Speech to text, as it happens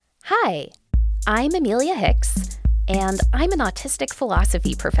Hi, I'm Amelia Hicks, and I'm an autistic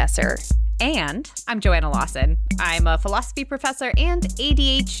philosophy professor. And I'm Joanna Lawson. I'm a philosophy professor and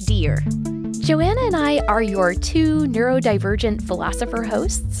ADHDer. Joanna and I are your two neurodivergent philosopher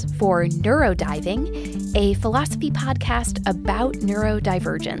hosts for NeuroDiving, a philosophy podcast about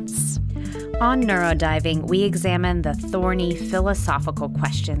neurodivergence. On NeuroDiving, we examine the thorny philosophical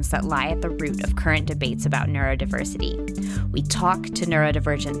questions that lie at the root of current debates about neurodiversity. We talk to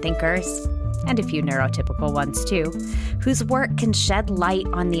neurodivergent thinkers, and a few neurotypical ones too, whose work can shed light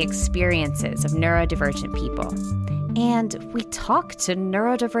on the experiences of neurodivergent people. And we talk to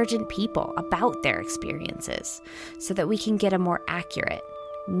neurodivergent people about their experiences so that we can get a more accurate,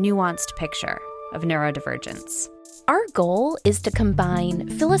 nuanced picture of neurodivergence. Our goal is to combine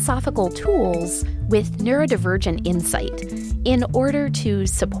philosophical tools with neurodivergent insight in order to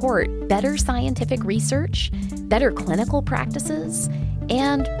support better scientific research, better clinical practices,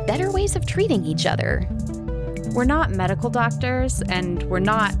 and better ways of treating each other. We're not medical doctors, and we're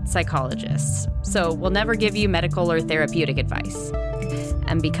not psychologists, so we'll never give you medical or therapeutic advice.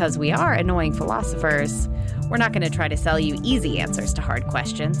 And because we are annoying philosophers, we're not going to try to sell you easy answers to hard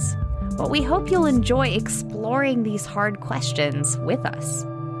questions. But we hope you'll enjoy exploring these hard questions with us.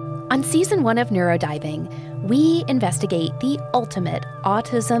 On Season 1 of NeuroDiving, we investigate the ultimate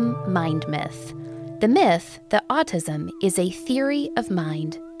autism mind myth. The myth that autism is a theory of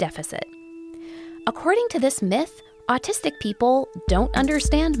mind deficit. According to this myth, autistic people don't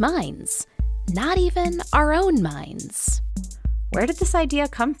understand minds, not even our own minds. Where did this idea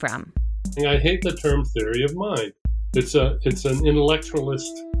come from? I hate the term theory of mind. It's an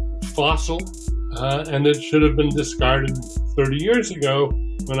intellectualist fossil, and it should have been discarded 30 years ago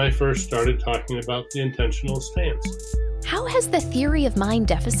when I first started talking about the intentional stance. How has the theory of mind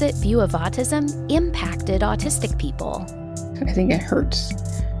deficit view of autism impacted autistic people? I think it hurts.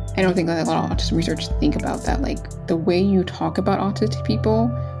 I don't think that a lot of autism research think about that. Like, the way you talk about autistic people,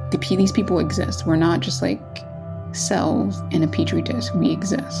 these people exist. We're not just like cells in a petri dish. We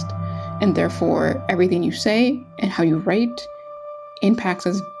exist. And therefore, everything you say and how you write impacts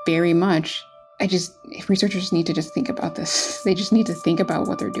us very much. Researchers need to just think about this. They just need to think about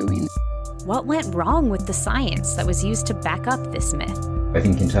what they're doing. What went wrong with the science that was used to back up this myth? I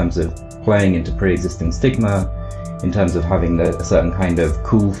think in terms of playing into pre-existing stigma, in terms of having a certain kind of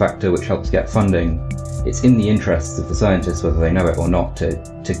cool factor which helps get funding, it's in the interests of the scientists, whether they know it or not,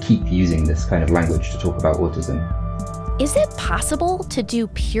 to keep using this kind of language to talk about autism. Is it possible to do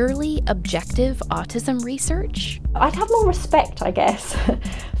purely objective autism research? I'd have more respect, I guess,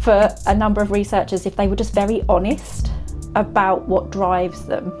 for a number of researchers if they were just very honest about what drives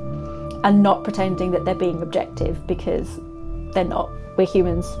them and not pretending that they're being objective, because they're not. We're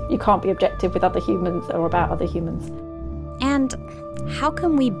humans. You can't be objective with other humans or about other humans. And how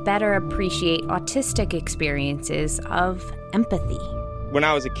can we better appreciate autistic experiences of empathy? When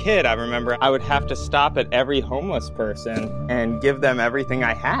I was a kid, I remember I would have to stop at every homeless person and give them everything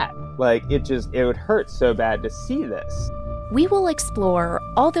I had. Like, it would hurt so bad to see this. We will explore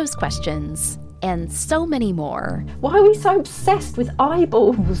all those questions and so many more. Why are we so obsessed with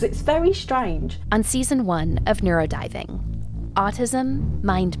eyeballs? It's very strange. On Season 1 of NeuroDiving, Autism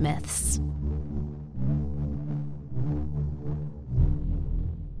Mind Myths.